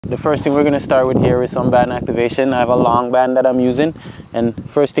The first thing we're going to start with here is some band activation. I have a long band that I'm using, and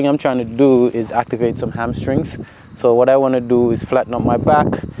first thing I'm trying to do is activate some hamstrings. So what I want to do is flatten up my back,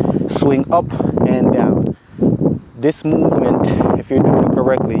 swing up and down. This movement, if you're doing it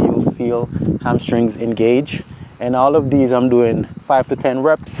correctly, you'll feel hamstrings engage. And all of these I'm doing 5 to 10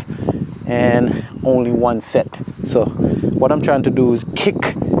 reps and only one set. So what I'm trying to do is kick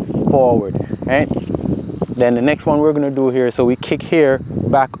forward, right? Then the next one we're going to do here, so we kick here,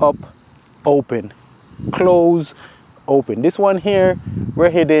 back up, open, close, open. This one here,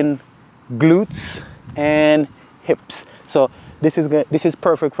 we're hitting glutes and hips. So this is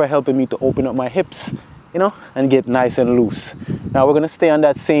perfect for helping me to open up my hips, you know, and get nice and loose. Now we're going to stay on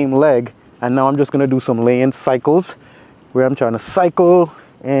that same leg, and now I'm just going to do some lay-in cycles where I'm trying to cycle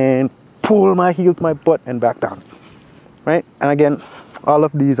and pull my heel to my butt and back down, right? And again, all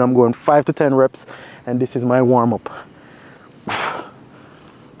of these I'm going 5 to 10 reps, and this is my warm-up.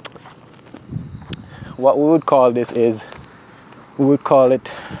 What we would call this is, we would call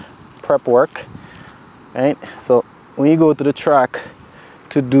it prep work, right? So when you go to the track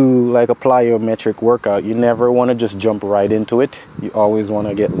to do like a plyometric workout, you never want to just jump right into it. You always want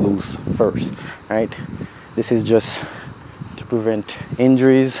to get loose first, right? This is just to prevent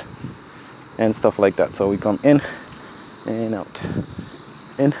injuries and stuff like that. So we come in and out,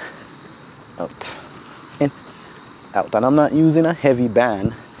 in, out, in, out. And I'm not using a heavy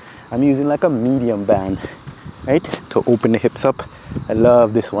band. I'm using like a medium band, right, to open the hips up. I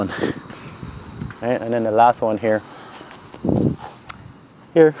love this one, right? And then the last one here,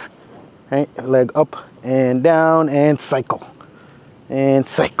 right, leg up and down and cycle,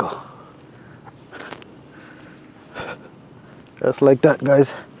 just like that,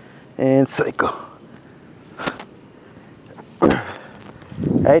 guys, and cycle,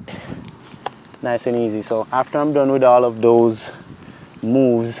 right? Nice and easy. So after I'm done with all of those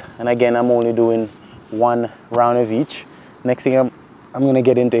moves, and again, I'm only doing one round of each, next thing I'm gonna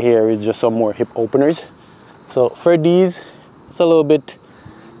get into here is just some more hip openers. So for these, it's a little bit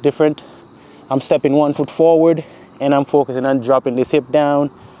different. I'm stepping 1 foot forward and I'm focusing on dropping this hip down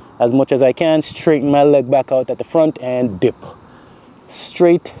as much as I can, straighten my leg back out at the front and dip,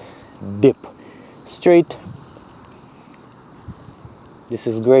 straight, dip, straight. This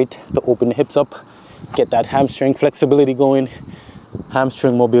is great to open the hips up, get that hamstring flexibility going,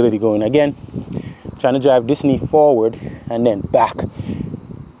 hamstring mobility going. Again, trying to drive this knee forward and then back,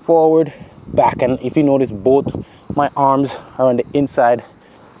 forward, back. And if you notice, both my arms are on the inside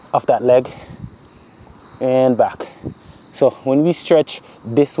of that leg and back. So when we stretch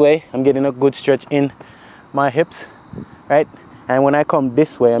this way, I'm getting a good stretch in my hips, right? And when I come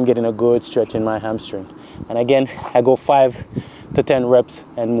this way, I'm getting a good stretch in my hamstring. And again, I go 5 to 10 reps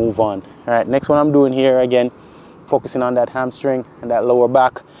and move on. All right, next one I'm doing here, again, focusing on that hamstring and that lower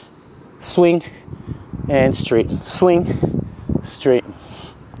back. Swing and straighten, swing, straighten.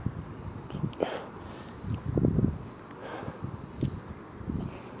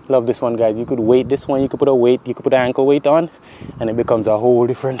 Love this one, guys. You could weight this one, you could put a weight, you could put an ankle weight on, and it becomes a whole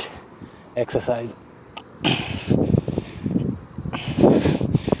different exercise.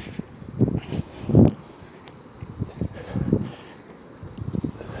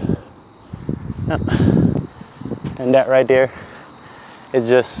 And that right there is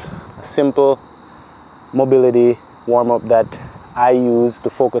just a simple mobility warm-up that I use to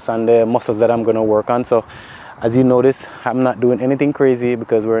focus on the muscles that I'm going to work on. So as you notice, I'm not doing anything crazy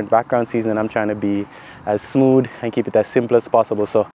because we're in background season and I'm trying to be as smooth and keep it as simple as possible. So